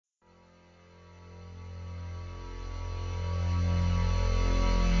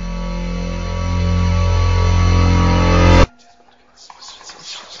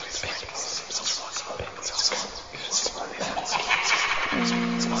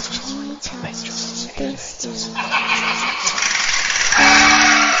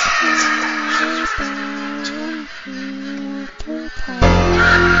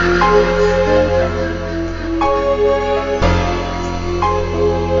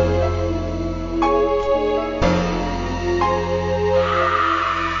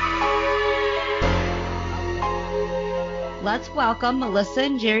welcome Melissa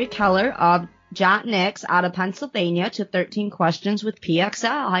and Jerry Keller of Jott-NYX out of Pennsylvania to 13 Questions with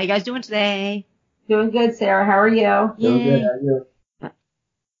PXL. How you guys doing today? Doing good, Sarah. How are you? Doing good. How are you?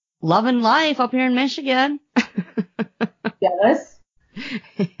 Loving life up here in Michigan. Jealous?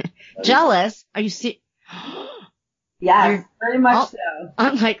 Jealous? Are you Yes, very much so.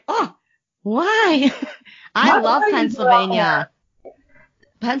 I'm like, oh, why? I love Pennsylvania.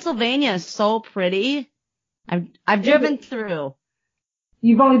 Pennsylvania is so pretty. I've driven through.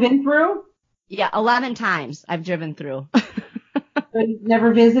 You've only been through? Yeah, 11 times I've driven through. But you've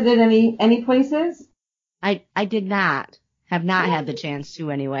never visited any places? I did not. Have not had the chance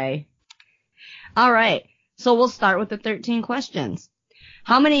to anyway. All right. So we'll start with the 13 questions.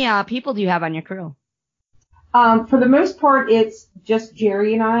 How many people do you have on your crew? For the most part, it's just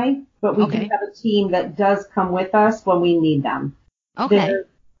Jerry and I, but we do Okay. have a team that does come with us when we need them. Okay. There's,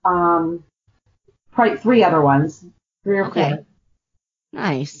 probably 3 other ones. 3 or 4. Okay.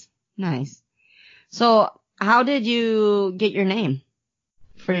 Nice. Nice. So how did you get your name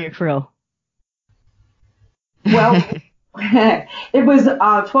for your crew? Well, it was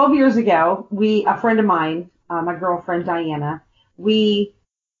 12 years ago. A friend of mine, my girlfriend Diana, we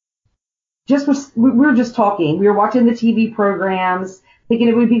were just talking. We were watching the TV programs, thinking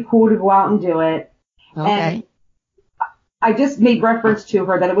it would be cool to go out and do it. Okay. And I just made reference to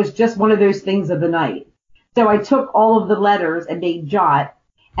her that it was just one of those things of the night. So I took all of the letters and made Jott,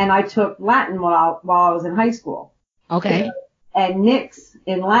 and I took Latin while I was in high school. Okay. And Nyx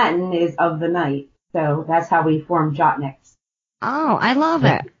in Latin is of the night. So that's how we formed Jott-NYX. Oh, I love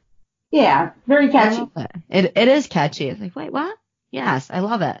it. Yeah, very I catchy. love it. It is catchy. It's like, wait, what? Yes, I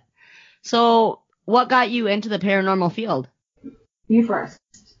love it. So what got you into the paranormal field? You first.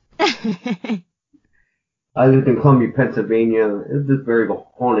 I lived in Columbia, Pennsylvania. It was a very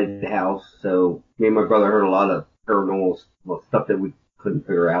haunted house, so me and my brother heard a lot of paranormal stuff that we couldn't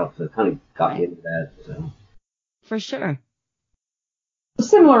figure out, so kind of got me into that. So. For sure.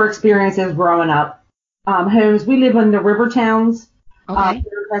 Similar experiences growing up. Homes, we live in the river towns Okay.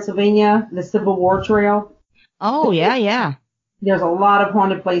 here in Pennsylvania, the Civil War Trail. Oh, yeah. There's a lot of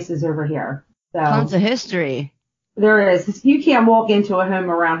haunted places over here. So Tons of history. there is. You can't walk into a home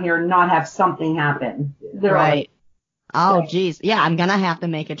around here and not have something happen. There Right. are. Oh, geez. Yeah, I'm going to have to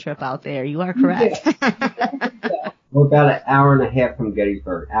make a trip out there. You are correct. We're about an hour and a half from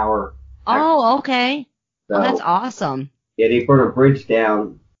Gettysburg. Oh, okay. So, Oh, that's awesome. yeah, they brought a bridge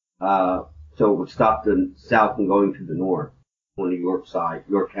down, so it would stop the south and going to the north on the York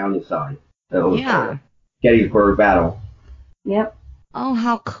County side. So it was Yeah. Gettysburg battle. Yep. Oh,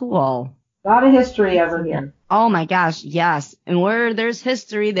 how cool. A lot of history over here. Oh my gosh, yes. And where there's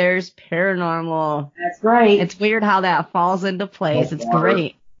history, there's paranormal. That's right. It's weird how that falls into place. It's Water.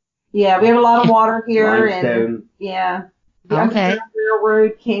 great. Yeah, we have a lot of water here. And Limestone. yeah. The Okay. Underground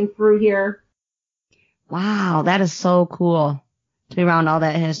Railroad came through here. Wow, that is so cool to be around all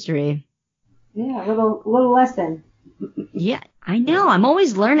that history. Yeah, a little lesson. Yeah, I know. I'm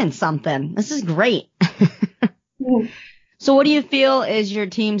always learning something. This is great. So what do you feel is your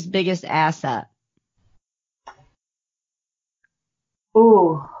team's biggest asset?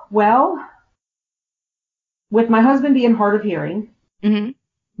 Ooh, well, with my husband being hard of hearing, Mm-hmm.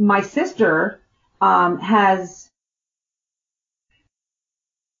 my sister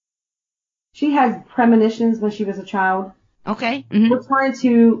she had premonitions when she was a child. Okay. Mm-hmm.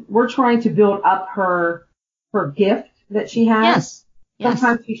 We're trying to build up her gift that she has. Yes.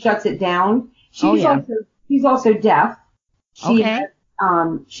 Sometimes she shuts it down. Oh, yeah. She's also deaf. Okay.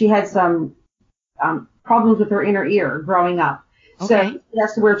 She had some problems with her inner ear growing up. So Okay. she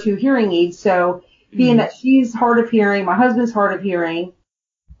has to wear 2 hearing aids. So being that she's hard of hearing, my husband's hard of hearing,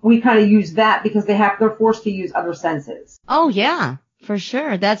 we kind of use that because they're forced to use other senses. Oh yeah, for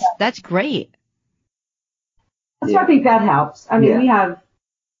sure. That's great. So I think that helps. I mean, Yeah. we have,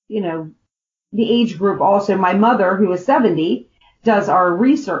 the age group also. My mother, who is 70, does our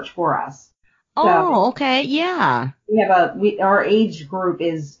research for us. Oh, okay. Yeah. We have our age group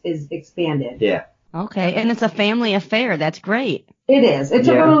is expanded. Yeah. Okay. And it's a family affair. That's great. It is. It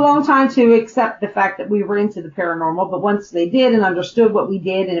took Yeah. them a long time to accept the fact that we were into the paranormal, but once they did and understood what we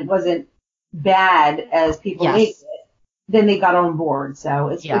did and it wasn't bad as people Yes. make it, then they got on board. So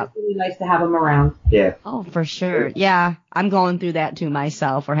it's Yeah. really nice to have them around. Yeah. Oh, for sure. Yeah. I'm going through that too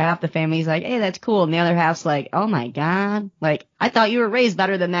myself, where half the family's like, hey, that's cool. And the other half's like, oh my God. Like, I thought you were raised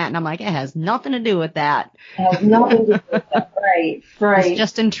better than that. And I'm like, it has nothing to do with that. It has nothing to do with that. Right. It's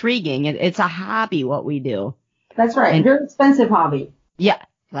just intriguing. It's a hobby, what we do. That's right. And- Very expensive hobby. Yeah,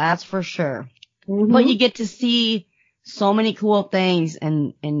 that's for sure. Mhm. But you get to see so many cool things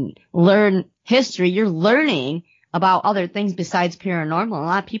and learn history. You're learning about other things besides paranormal. A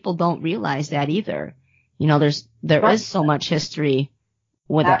lot of people don't realize that either. You know, there is so much history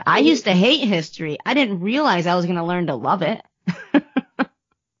with it. I used to hate history. I didn't realize I was going to learn to love it.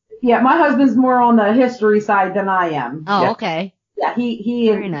 Yeah, my husband's more on the history side than I am. Oh, yeah. okay. Yeah, he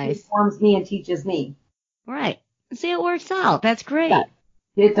Very nice. informs me and teaches me. Right. See, it works out. That's great. Yeah,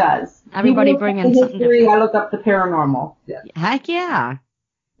 it does. Everybody bringing something different. I look up the paranormal. Yeah. Heck yeah.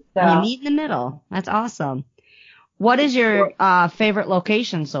 So, And you meet in the middle. That's awesome. What is your favorite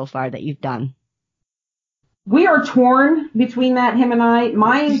location so far that you've done? we are torn between that, him and I.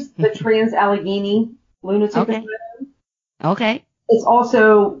 Mine's the Trans-Allegheny Lunatic Asylum. Okay. It's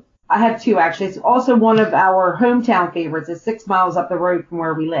also, I have two actually. It's also one of our hometown favorites. It's 6 miles up the road from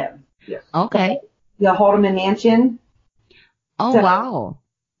where we live. Yes. Okay. The Haldeman Mansion. Oh, So, wow.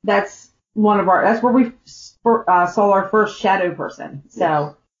 That's that's where we saw our first shadow person.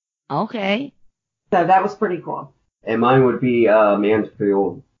 So, Okay. so that was pretty cool. And mine would be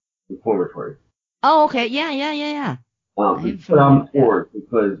Mansfield Reformatory. Oh, okay. Yeah. But I'm torn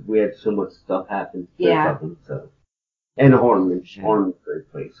because we had so much stuff happen. Yeah. So. And Hardeman. Sure. Hardeman's a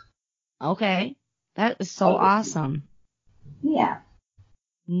great place. Okay. That is so awesome. Yeah.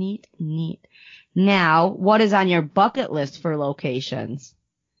 Neat. Now, what is on your bucket list for locations?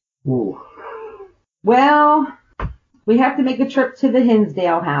 Ooh. Well, we have to make a trip to the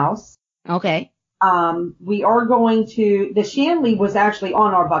Hinsdale house. Okay. We are going to, the Shanley was actually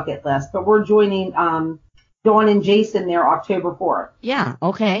on our bucket list, but we're joining, Dawn and Jason there October 4th. Yeah.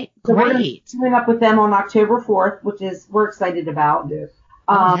 Okay. So we're Great. coming up with them on October 4th, which is, we're excited about. Yes.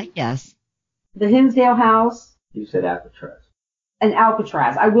 Heck yes. The Hinsdale house You said Alcatraz. and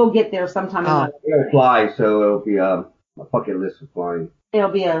Alcatraz. I will get there sometime in the It'll fly, so it'll be a bucket list of flying.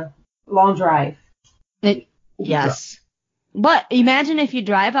 It'll be a long drive. Yes. But imagine if you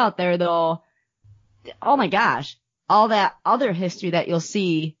drive out there though. Oh my gosh. All that other history that you'll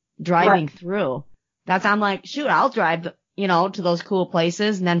see driving through. I'm like, shoot, I'll drive, to those cool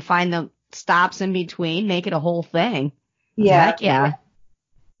places and then find the stops in between, make it a whole thing. Yeah. Heck yeah.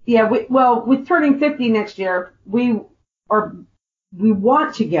 Yeah. With turning 50 next year, we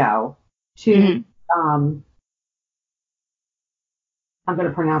want to go to, I'm going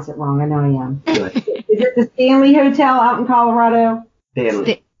to pronounce it wrong. I know I am. Is it the Stanley Hotel out in Colorado?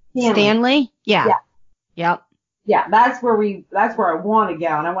 Stanley? Yeah. Yep. Yeah, that's where I want to go,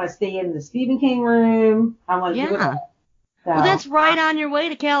 and I want to stay in the Stephen King room. I want to do it all. So, Well, that's right on your way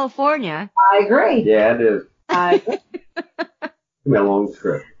to California. I agree. Yeah, it is. I agree. It's gonna be a long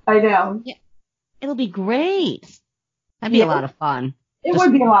trip. I know. Yeah. It'll be great. That'd be a lot of fun. It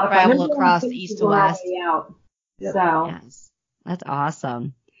would be a lot of fun. Travel across east to west. Out. Yep. So. Yes. That's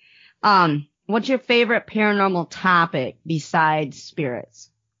awesome. What's your favorite paranormal topic besides spirits?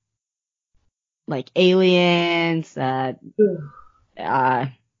 Like aliens, now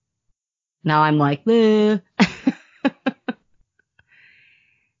I'm like, the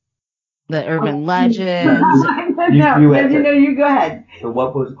urban legends. You go ahead. So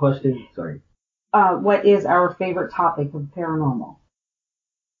what was the question? Sorry. What is our favorite topic of paranormal?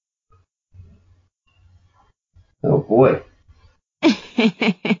 Oh boy.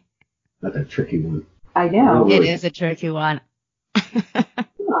 That's a tricky one. I know. It is a tricky one. Huh.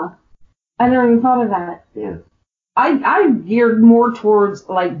 I never even thought of that. Yeah. I geared more towards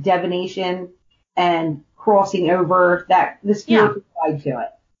like divination and crossing over the spiritual side to it.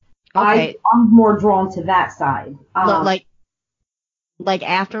 Okay. I'm more drawn to that side. Like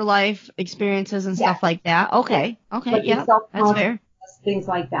afterlife experiences and stuff like that. Okay. Like Yeah. That's fair. Things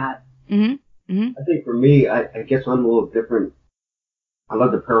like that. I think for me, I guess I'm a little different. I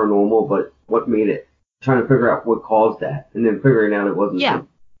love the paranormal, but what made it? Trying to figure out what caused that, and then figuring out it wasn't. Yeah.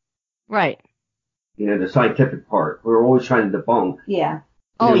 Right. The scientific part. We're always trying to debunk. Yeah.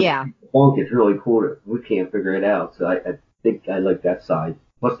 Debunk is really cool. We can't figure it out, so I think I like that side.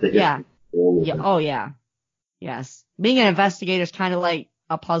 What's the history? Yeah. Oh yeah. Yes. Being an investigator is kind of like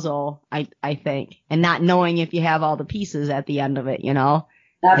a puzzle, I think, and not knowing if you have all the pieces at the end of it. Absolutely.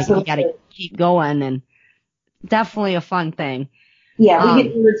 Like you got to keep going, and definitely a fun thing. Yeah, we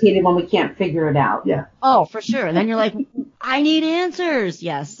get irritated when we can't figure it out. Yeah. Oh, for sure. And then you're like, I need answers.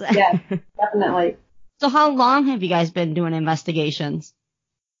 Yes. Yeah, definitely. So how long have you guys been doing investigations?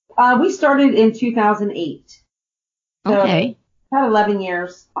 We started in 2008. So Okay. About 11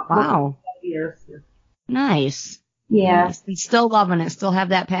 years. Wow. 12 years. Nice. Yeah. Nice. And still loving it. Still have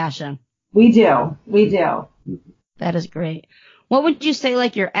that passion. We do. That is great. What would you say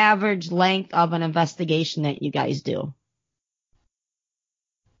like your average length of an investigation that you guys do?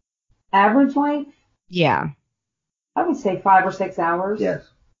 Average length? Yeah. I would say 5 or 6 hours. Yes.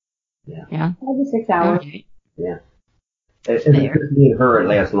 Yeah. 5 or 6 hours. Okay. Yeah. And me and her, it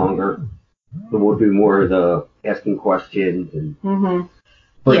lasts longer. So we'll do more of the asking questions and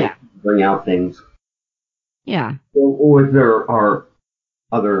bring out things. Yeah. Or if there are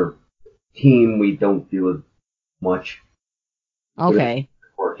other team, we don't do as much. Okay.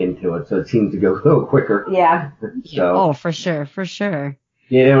 Work into it, so it seems to go a little quicker. Yeah. So. Oh, for sure.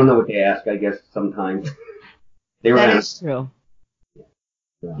 Yeah, they don't know what to ask, I guess, sometimes. That is true.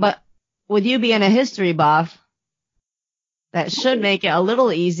 Yeah. But with you being a history buff, that should make it a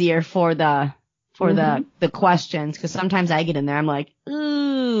little easier for the questions, because sometimes I get in there, I'm like,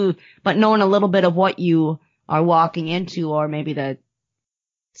 ooh, but knowing a little bit of what you are walking into, or maybe the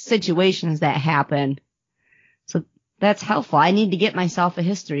situations that happen, so that's helpful. I need to get myself a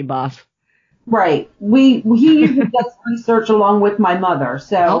history buff. Right. He usually does research along with my mother,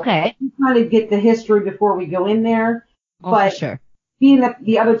 so okay, we kind of get the history before we go in there. Oh, but for sure. Being that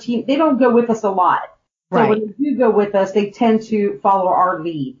the other team, they don't go with us a lot. So Right. when they do go with us, they tend to follow our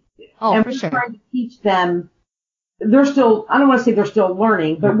lead. Oh, and for we're sure. trying to teach them. They're still, I don't want to say they're still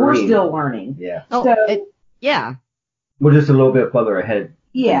learning, but we're still learning. Yeah. Oh, So, yeah. We're just a little bit further ahead.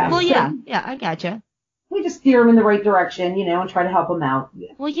 Yeah. Well, So yeah, I gotcha. we just steer them in the right direction, and try to help them out.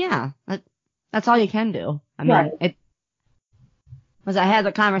 Well, yeah, that's all you can do. I mean, Right. because I had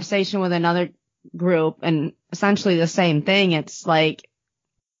a conversation with another group, and essentially the same thing. It's like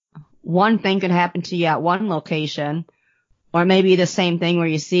one thing could happen to you at one location, or maybe the same thing where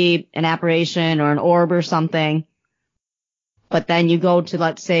you see an apparition or an orb or something, but then you go to,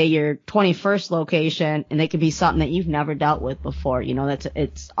 let's say, your 21st location, and it could be something that you've never dealt with before.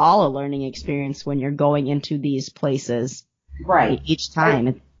 It's all a learning experience when you're going into these places. Right. Each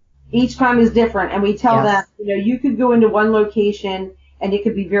time. Each time is different, and we tell Yes. them, you could go into one location and it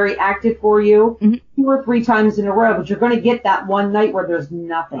could be very active for you 2 or 3 times in a row, but you're going to get that one night where there's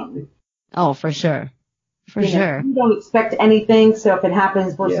nothing. Oh, for sure. For sure. We don't expect anything, so if it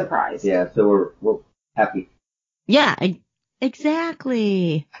happens, we're surprised. Yeah, so we're happy. Yeah,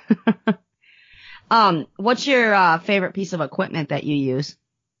 exactly. What's your favorite piece of equipment that you use?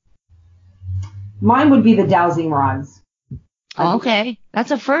 Mine would be the dowsing rods. Oh, okay.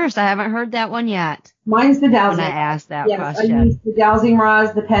 That's a first. I haven't heard that one yet. Mine's the dowsing When I asked that yes, question. I use the dowsing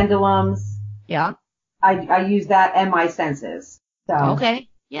rods, the pendulums. Yeah. I use that and my senses. So. Okay.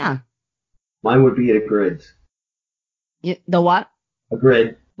 Yeah. Mine would be the grids. The what? A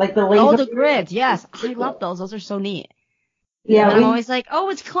grid. Like the laser. Oh, the grids. Yes. I love those. Those are so neat. Yeah. And I'm always like, oh,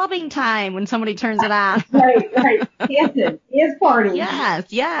 it's clubbing time when somebody turns it on. Right. Dance party.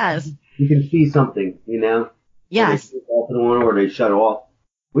 Yes. You can see something, Yes. They off and on or they shut off.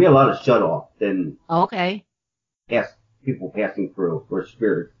 We have a lot of shut off than Okay. people passing through or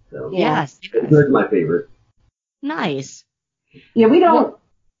spirits. So Yes. the grid's my favorite. Nice. Yeah, we don't.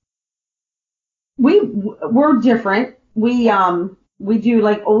 We're different. We do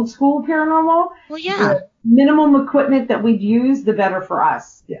like old school paranormal. Well, yeah. The minimum equipment that we'd use, the better for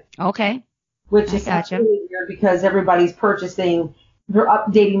us. Yeah. Okay. Which is really weird because everybody's they're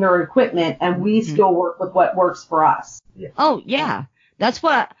updating their equipment, and we still work with what works for us. Yeah. Oh, yeah. That's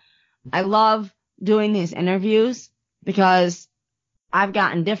what I love doing these interviews, because I've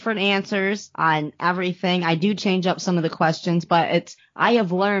gotten different answers on everything. I do change up some of the questions, but I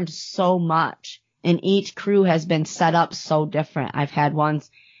have learned so much, and each crew has been set up so different. I've had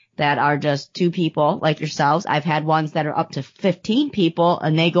ones that are just 2 people like yourselves. I've had ones that are up to 15 people,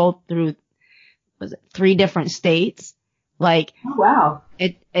 and they go through 3 different states. Like, oh, wow.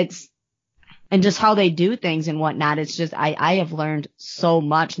 It's, and just how they do things and whatnot. It's just, I have learned so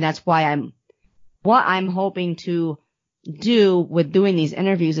much, and that's why what I'm hoping to do with doing these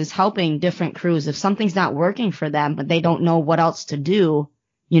interviews is helping different crews. If something's not working for them, but they don't know what else to do,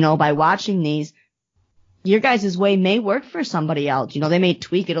 by watching these, your guys' way may work for somebody else. They may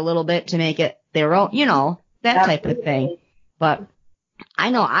tweak it a little bit to make it their own, that type of thing. But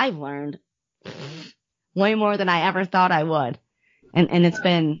I know I've learned way more than I ever thought I would. And it's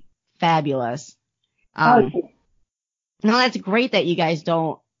been fabulous. No, that's great that you guys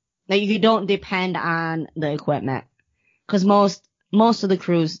don't depend on the equipment. 'Cause most of the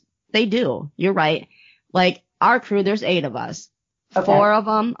crews, they do. You're right. Like our crew, there's 8 of us. Okay. 4 of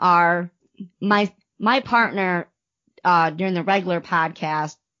them are my partner, during the regular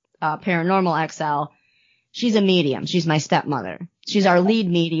podcast, paranormalxl. She's a medium. She's my stepmother. She's our lead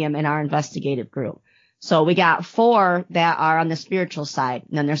medium in our investigative group. So we got 4 that are on the spiritual side,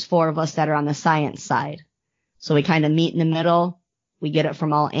 and then there's 4 of us that are on the science side. So we kind of meet in the middle. We get it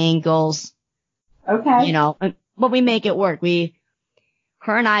from all angles. Okay. But we make it work.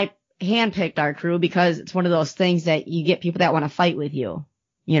 Her and I handpicked our crew because it's one of those things that you get people that want to fight with you,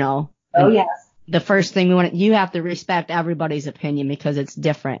 Oh, yes. the first thing you have to respect everybody's opinion because it's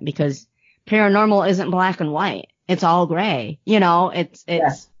different, because paranormal isn't black and white. It's all gray. It's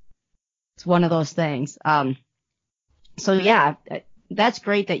one of those things. So yeah, that's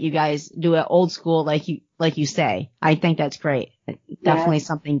great that you guys do it old school, like you say. I think that's great. Definitely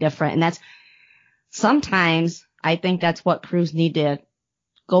something different. And sometimes I think that's what crews need to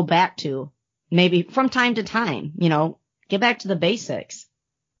go back to, maybe from time to time, get back to the basics.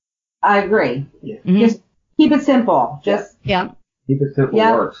 I agree. Yeah. Mm-hmm. Just keep it simple. Keep it simple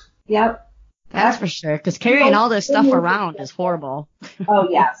works. Yep. That's for sure. Because carrying all this stuff around is horrible. Oh,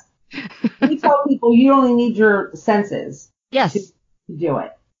 yes. We tell people you only need your senses. Yes. To do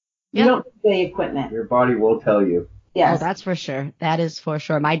it. You don't need the equipment. Your body will tell you. Yes. Oh, that's for sure. That is for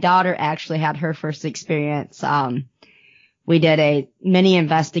sure. My daughter actually had her first experience. We did a mini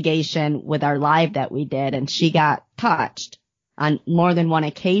investigation with our live that we did, and she got touched on more than one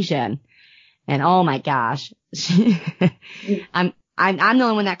occasion. And oh my gosh, I'm the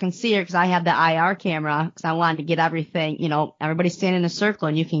only one that can see her because I have the IR camera, because I wanted to get everything, everybody's standing in a circle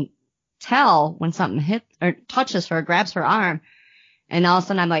and you can tell when something hits or touches her, grabs her arm. And all of a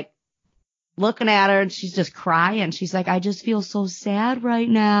sudden I'm like looking at her and she's just crying. She's like, I just feel so sad right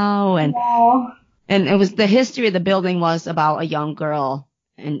now. And, and it was, the history of the building was about a young girl,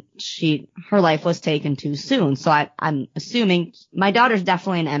 and her life was taken too soon. So I'm assuming my daughter's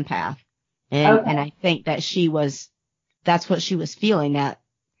definitely an empath. And I think that that's what she was feeling,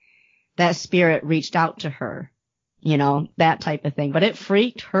 that spirit reached out to her, that type of thing. But it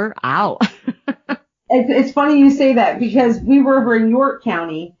freaked her out. It's funny you say that, because we were over in York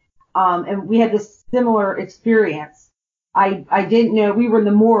County, and we had this similar experience. I didn't know, we were in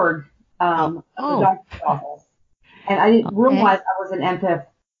the morgue, of the doctor's office, and I didn't realize I was an empath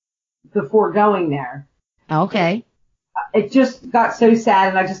before going there. Okay. It just got so sad,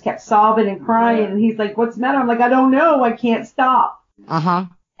 and I just kept sobbing and crying, and he's like, what's the matter? I'm like, I don't know. I can't stop. Uh-huh.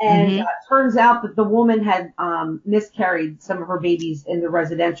 And it turns out that the woman had miscarried some of her babies in the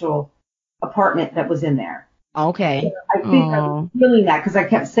residential apartment that was in there. Okay. So I think I was feeling that, because I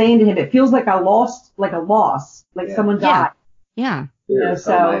kept saying to him, it feels like a loss, like someone died. Yeah.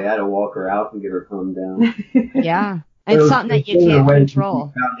 So I had to walk her out and get her calmed down. Yeah. It's something that you can't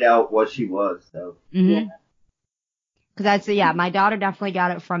control. Found out what she was, so. Mm-hmm. Because my daughter definitely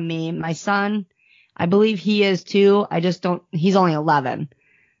got it from me. My son, I believe he is too. He's only 11.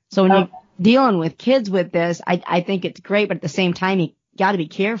 So when you're dealing with kids with this, I think it's great, but at the same time, you got to be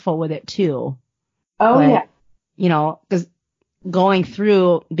careful with it too. Because going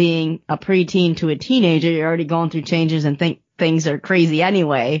through being a preteen to a teenager, you're already going through changes and think things are crazy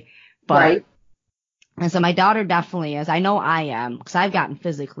anyway. But, and so my daughter definitely is. I know I am, because I've gotten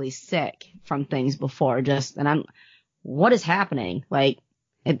physically sick from things before, and I'm, what is happening? Like,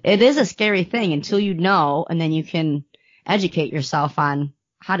 it is a scary thing until you know, and then you can educate yourself on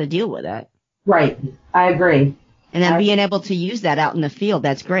how to deal with it. Right. I agree. And then being able to use that out in the field,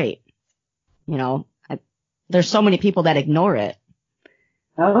 that's great. There's so many people that ignore it.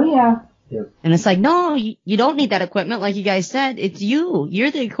 Oh, yeah. And it's like, no, you don't need that equipment. Like you guys said, it's you. You're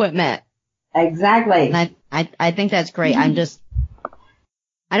the equipment. Exactly. And I think that's great. I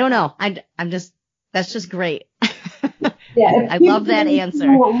don't know. That's just great. Yeah, I love that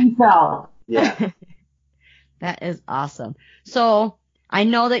answer. What we felt. Yeah. That is awesome. So I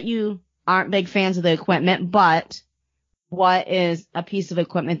know that you aren't big fans of the equipment, but what is a piece of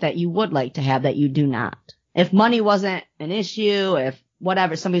equipment that you would like to have that you do not? If money wasn't an issue, if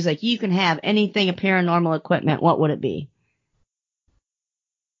whatever, somebody's like, you can have anything of paranormal equipment, what would it be?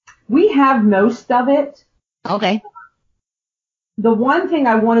 We have most of it. Okay. The one thing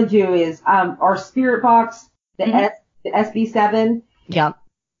I want to do is our spirit box, the SB7. Yep.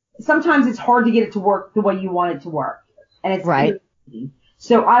 Sometimes it's hard to get it to work the way you want it to work, and it's right.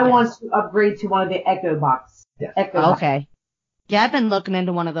 So I want to upgrade to one of the Echo box. Yeah. Okay. Yeah, I've been looking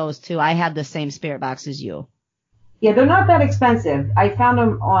into one of those too. I had the same spirit box as you. Yeah, they're not that expensive. I found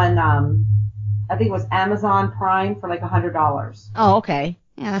them on, I think it was Amazon Prime for like $100. Oh, okay.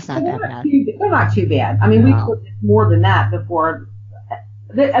 Yeah, that's not that bad. They're not too bad. I mean, we put more than that before.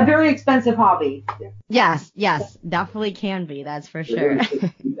 A very expensive hobby. Yes, definitely can be. That's for sure.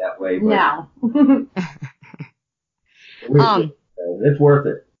 That way, but No. it's worth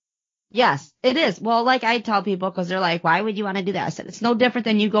it. Yes, it is. Well, like I tell people, because they're like, why would you want to do that? I said, it's no different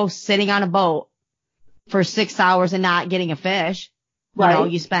than you go sitting on a boat for 6 hours and not getting a fish.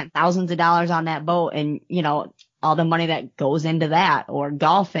 Right. You spent thousands of dollars on that boat, and, all the money that goes into that, or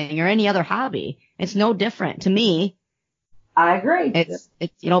golfing or any other hobby. It's no different to me. I agree. It's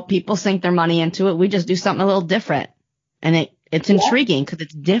people sink their money into it. We just do something a little different. And it's intriguing because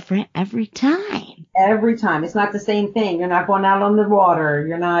it's different every time. Every time. It's not the same thing. You're not going out on the water.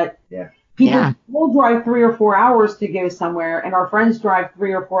 You're not. Yeah. People will drive 3 or 4 hours to go somewhere, and our friends drive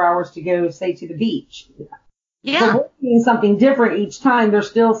 3 or 4 hours to go, say, to the beach. Yeah. So we're seeing something different each time. They're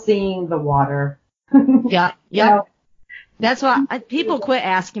still seeing the water. Yeah. Yeah. You know? That's why people quit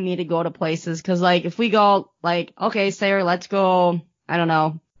asking me to go to places because, like, if we go, like, okay, Sarah, let's go, I don't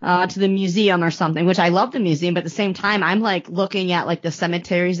know, to the museum or something, which I love the museum, but at the same time, I'm, like, looking at, like, the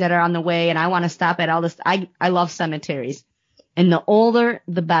cemeteries that are on the way, and I want to stop at all this. I love cemeteries. And the older,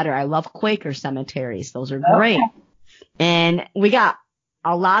 the better. I love Quaker cemeteries. Those are great. Okay. And we got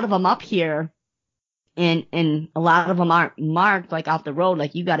a lot of them up here. And a lot of them aren't marked, like, off the road.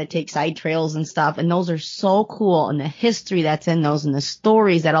 Like, you got to take side trails and stuff. And those are so cool. And the history that's in those and the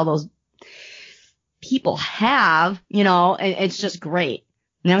stories that all those people have, you know, it's just great.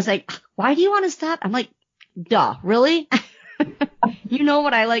 And I was like, why do you want to stop? I'm like, duh, really? You know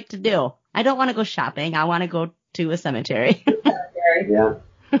what I like to do. I don't want to go shopping. I want to go to a cemetery. Yeah.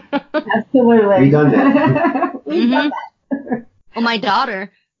 Absolutely. We've done that. We've done that. Well, my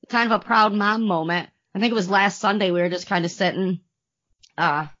daughter, kind of a proud mom moment. I think it was last Sunday. We were just kind of sitting.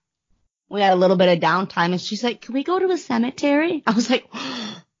 We had a little bit of downtime, and she's like, "Can we go to a cemetery?" I was like,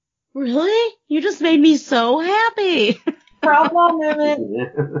 "Really? You just made me so happy." Proud mom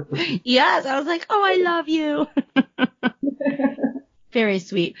moment. Yes, I was like, "Oh, I love you." Very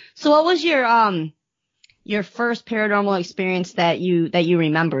sweet. So, what was your first paranormal experience that you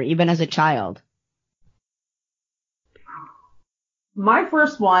remember, even as a child? My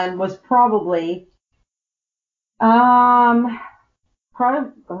first one was probably, that's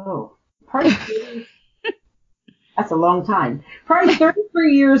a long time. Probably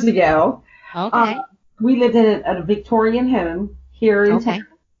 33 years ago. Okay. We lived in a Victorian home here in town.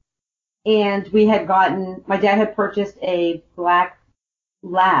 And my dad had purchased a black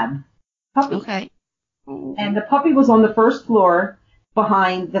lab puppy. Okay. And the puppy was on the first floor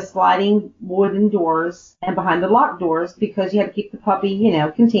behind the sliding wooden doors and behind the locked doors because you had to keep the puppy, you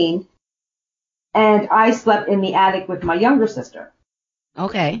know, contained. And I slept in the attic with my younger sister.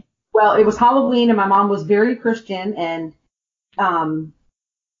 Okay. Well, it was Halloween and my mom was very Christian and,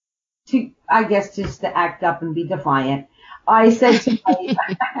 just to act up and be defiant, I said to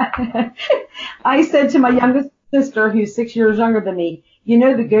my youngest sister, who's 6 years younger than me, you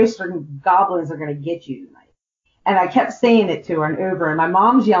know, the ghosts and goblins are going to get you tonight. And I kept saying it to her and over, and my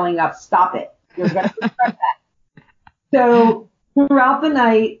mom's yelling up, "Stop it. You're going to regret that." So throughout the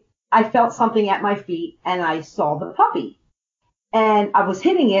night, I felt something at my feet, and I saw the puppy. And I was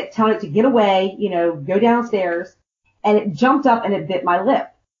hitting it, telling it to get away, you know, go downstairs, and it jumped up and it bit my lip.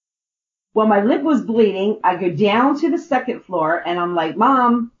 Well, my lip was bleeding. I go down to the second floor, and I'm like,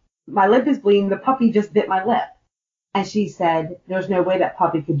 "Mom, my lip is bleeding. The puppy just bit my lip." And she said, "There's no way that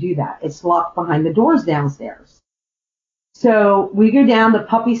puppy could do that. It's locked behind the doors downstairs." So we go down, the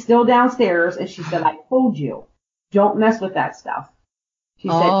puppy's still downstairs, and she said, "I told you, don't mess with that stuff." She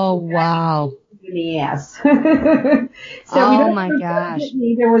said, "Oh, wow. In the ass." So my gosh.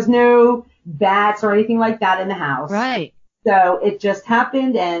 There was no bats or anything like that in the house. Right. So it just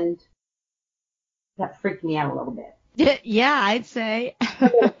happened, and that freaked me out a little bit. Yeah, I'd say.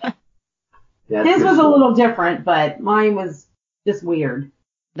 His was a little different, but mine was just weird.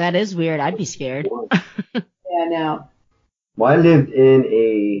 That is weird. I'd be scared. Yeah, no. Well, I lived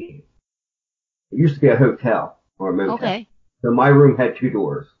it used to be a hotel or a motel. Okay. So my room had 2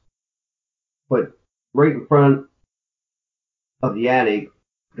 doors. But right in front of the attic,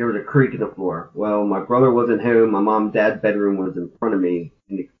 there was a creak in the floor. Well, my brother wasn't home. My mom and dad's bedroom was in front of me,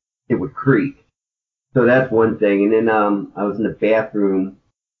 and it would creak. So that's one thing. And then I was in the bathroom,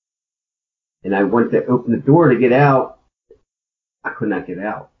 and I went to open the door to get out. I could not get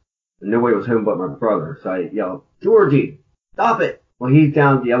out. And nobody was home but my brother. So I yelled, "Georgie, stop it!" Well, he's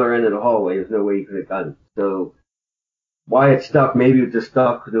down at the other end of the hallway. There's no way he could have gotten it. So why it stuck, maybe it just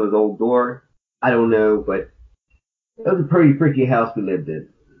stuck because it was an old door. I don't know, but it was a pretty freaky house we lived in.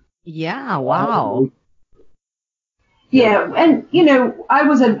 Yeah, wow. Yeah, and you know, I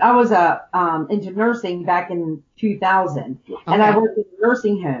was into nursing back in 2000, and I worked in a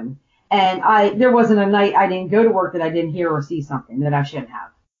nursing home, and there wasn't a night I didn't go to work that I didn't hear or see something that I shouldn't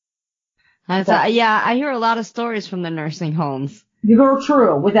have. Yeah, I hear a lot of stories from the nursing homes. They're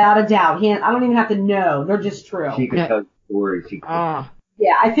true, without a doubt. I don't even have to know; they're just true. She could tell stories.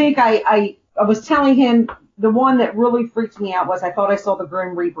 Yeah, I think I was telling him the one that really freaked me out was I thought I saw the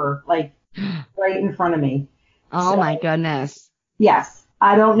Grim Reaper like right in front of me. Oh, my goodness. Yes.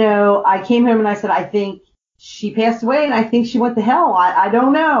 I don't know. I came home and I said, I think she passed away and I think she went to hell. I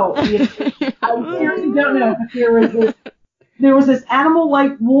don't know. I seriously don't know. But there was this there was this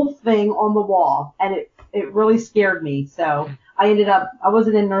animal-like wolf thing on the wall, and it really scared me. So I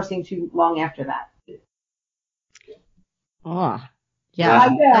wasn't in nursing too long after that. Oh, yeah. I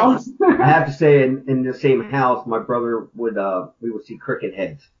know. I have to say, in the same house, my brother we would see cricket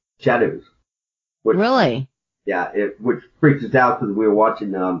heads, shadows. Which, Really? Yeah, which freaks us out because we were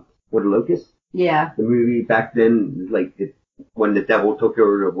watching What a Locust. Yeah. The movie back then, like when the devil took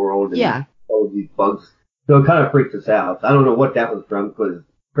over the world and all of these bugs. So it kind of freaks us out. I don't know what that was from because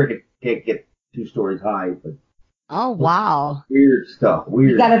cricket can't get 2 stories high, but. Oh, wow. Weird stuff.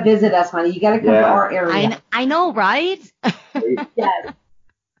 Weird. You gotta visit us, honey. You gotta come to our area. I know, right? Yes.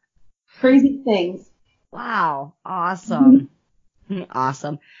 Crazy things. Wow. Awesome.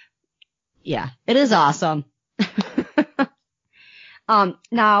 Awesome. Yeah, it is awesome.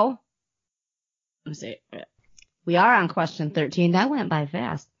 Now, let's see. We are on question 13. That went by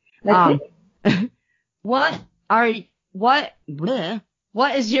fast. What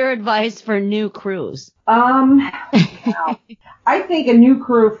is your advice for new crews? I think a new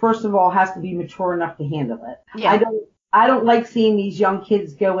crew, first of all, has to be mature enough to handle it. Yeah. I don't like seeing these young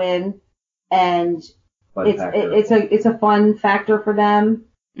kids go in and it's a fun factor for them.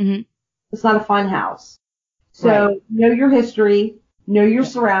 Mm-hmm. It's not a fun house. So know your history, know your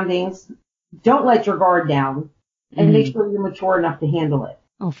surroundings, don't let your guard down, and make sure you're mature enough to handle it.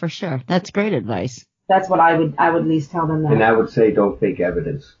 Oh, for sure. That's great advice. That's what I would at least tell them that. And I would say don't fake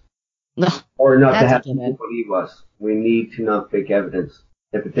evidence. Or not to have people believe us. We need to not fake evidence.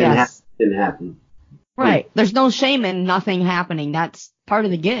 If it didn't happen, it didn't happen. Right. There's no shame in nothing happening. That's part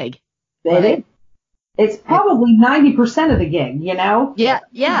of the gig. It's probably 90% of the gig, you know? Yeah,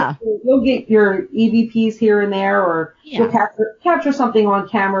 yeah. You'll get your EVPs here and there, or you'll capture something on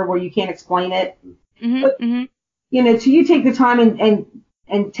camera where you can't explain it. Mm-hmm, but, you know, till you take the time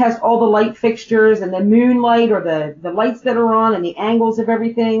and test all the light fixtures and the moonlight or the lights that are on and the angles of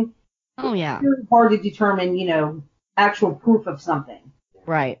everything. Oh, yeah. It's really hard to determine, you know, actual proof of something.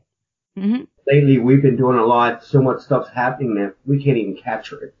 Right. Mm-hmm. Lately, we've been doing a lot. So much stuff's happening that we can't even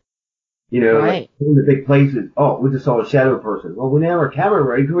capture it. You know, like in the big places, we just saw a shadow person. Well, we didn't have our camera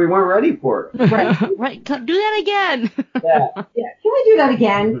ready because we weren't ready for it. Right. Right. Do that again. Yeah. Can we do that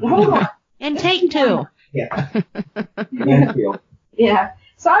again? Hold on. And take 2. Yeah. Yeah.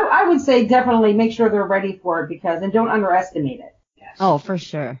 So I would say definitely make sure they're ready for it and don't underestimate it. Yes. Oh, for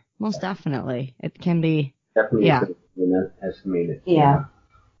sure. Most definitely. It can be. Definitely underestimate it. Yeah.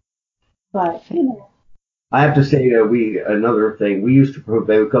 But, you know. I have to say that another thing, we used to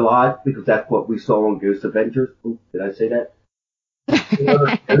provoke a lot because that's what we saw on Ghost Adventures. Ooh, did I say that?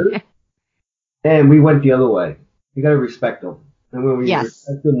 And we went the other way. You gotta respect them. And when we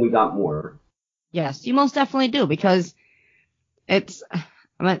respect them, we got more. Yes, you most definitely do because it's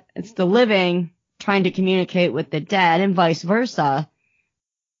the living trying to communicate with the dead and vice versa.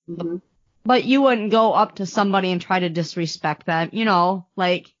 Mm-hmm. But you wouldn't go up to somebody and try to disrespect them, you know,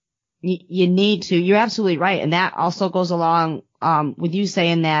 like, you need to. You're absolutely right. And that also goes along with you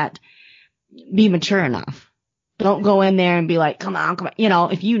saying that be mature enough. Don't go in there and be like, come on. You know,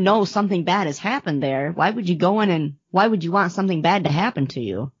 if you know something bad has happened there, why would you go in and why would you want something bad to happen to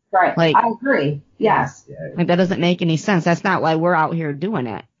you? Right. Like, I agree. Yes. Like that doesn't make any sense. That's not why we're out here doing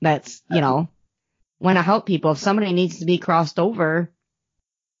it. That's, you know, when I help people, if somebody needs to be crossed over,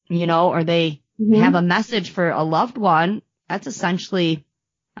 you know, or they have a message for a loved one, that's essentially,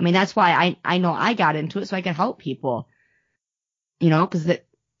 I mean, that's why I know I got into it so I could help people, you know, because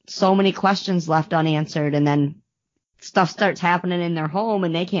so many questions left unanswered and then stuff starts happening in their home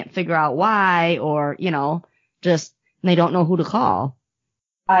and they can't figure out why or, you know, just they don't know who to call.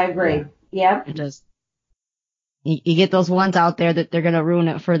 I agree. Yeah. It just, you get those ones out there that they're going to ruin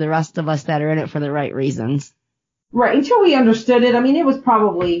it for the rest of us that are in it for the right reasons. Right. Until we understood it. I mean, it was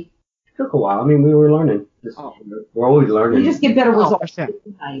probably. Took a while. I mean, we were learning. We're always learning. We just get better results. For sure.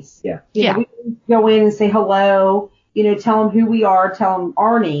 Nice. Yeah. You know, we can go in and say hello, you know, tell them who we are, tell them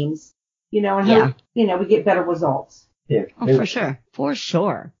our names, you know, and hope, you know, we get better results. Yeah. Oh, for sure. For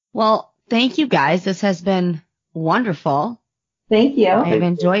sure. Well, thank you guys. This has been wonderful. Thank you. I've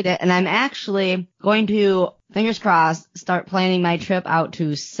enjoyed it. And I'm actually going to, fingers crossed, start planning my trip out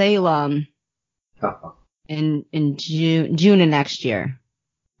to Salem in June of next year.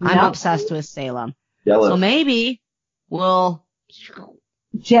 I'm obsessed with Salem. Jealous. So maybe we'll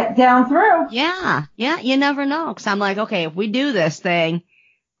jet down through. Yeah. You never know. Cause I'm like, okay, if we do this thing,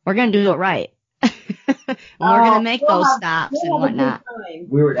 we're going to do it right. We're going to make those stops and whatnot.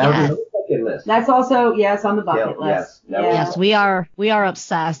 We were on the bucket list. That's also, it's on the bucket list. Yes, we are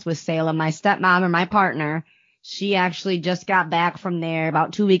obsessed with Salem. My stepmom or my partner, she actually just got back from there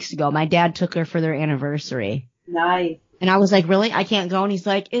about 2 weeks ago. My dad took her for their anniversary. Nice. And I was like, really? I can't go? And he's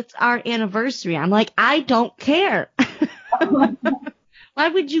like, it's our anniversary. I'm like, I don't care. Why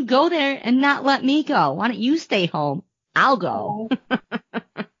would you go there and not let me go? Why don't you stay home? I'll go.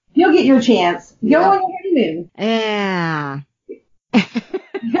 You'll get your chance. Go on your honeymoon. Yeah.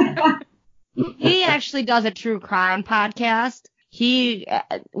 He actually does a true crime podcast. He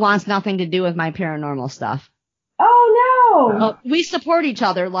wants nothing to do with my paranormal stuff. Oh, no. We support each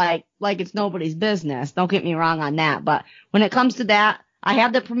other like it's nobody's business. Don't get me wrong on that. But when it comes to that, I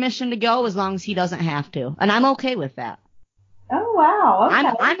have the permission to go as long as he doesn't have to. And I'm okay with that. Oh, wow.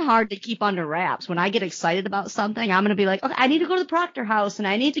 Okay. I'm hard to keep under wraps. When I get excited about something, I'm going to be like, okay, I need to go to the Proctor House and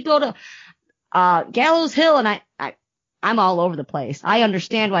I need to go to Gallows Hill. And I'm all over the place. I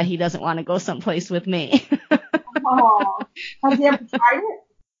understand why he doesn't want to go someplace with me. Oh. Has he ever tried it?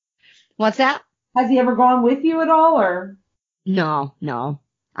 What's that? Has he ever gone with you at all, or? No.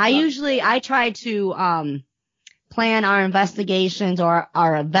 I try to plan our investigations or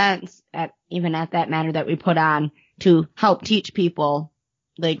our events even at that matter that we put on to help teach people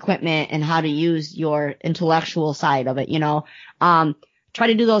the equipment and how to use your intellectual side of it, Try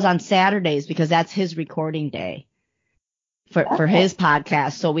to do those on Saturdays because that's his recording day for his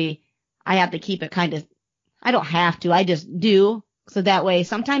podcast. So I have to keep it I don't have to, I just do. So that way,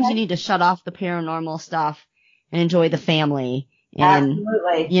 sometimes you need to shut off the paranormal stuff and enjoy the family. And,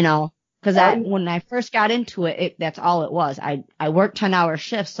 absolutely. because when I first got into it, that's all it was. I worked 10-hour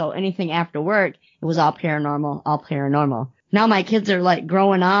shifts, so anything after work, it was all paranormal. Now my kids are like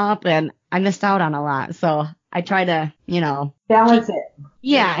growing up and I missed out on a lot. So I try to, balance it.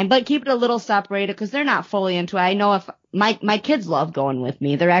 Yeah, but keep it a little separated because they're not fully into it. I know if my kids love going with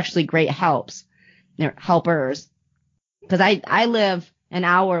me. They're actually great helps. They're helpers. Because I live an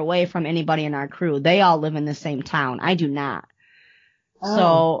hour away from anybody in our crew. They all live in the same town. I do not. Oh.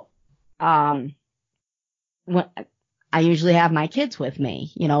 So, I usually have my kids with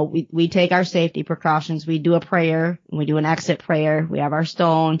me. We take our safety precautions. We do a prayer. We do an exit prayer. We have our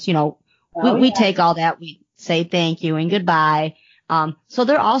stones. We take all that. We say thank you and goodbye. So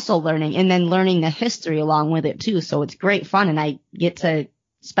they're also learning and then learning the history along with it too. So it's great fun and I get to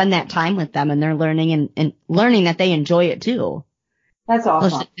spend that time with them and they're learning and learning that they enjoy it too. That's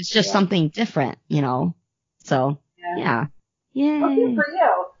awesome. It's just something different, So, yeah. Yay. Well, good for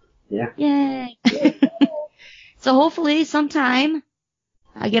you. Yeah. Yay. So hopefully sometime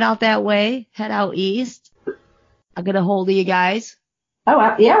I get out that way, head out east. I'll get a hold of you guys.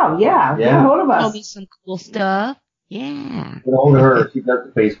 Oh, yeah. Get a hold of us. Show me some cool stuff. Yeah. Get a hold of her. She does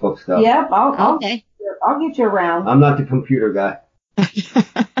the Facebook stuff. Yep. I'll get you around. I'm not the computer guy.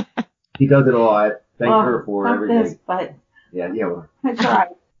 He does it all. I thank her for everything. But yeah. I try.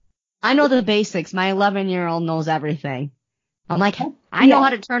 I know the basics. My 11-year-old knows everything. I'm like, I know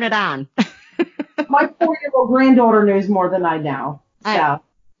how to turn it on. My 4-year-old granddaughter knows more than I know. So.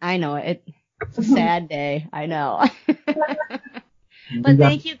 I know it. It's a sad day. I know. But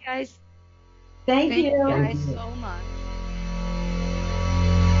thank you guys. Thank you guys so much.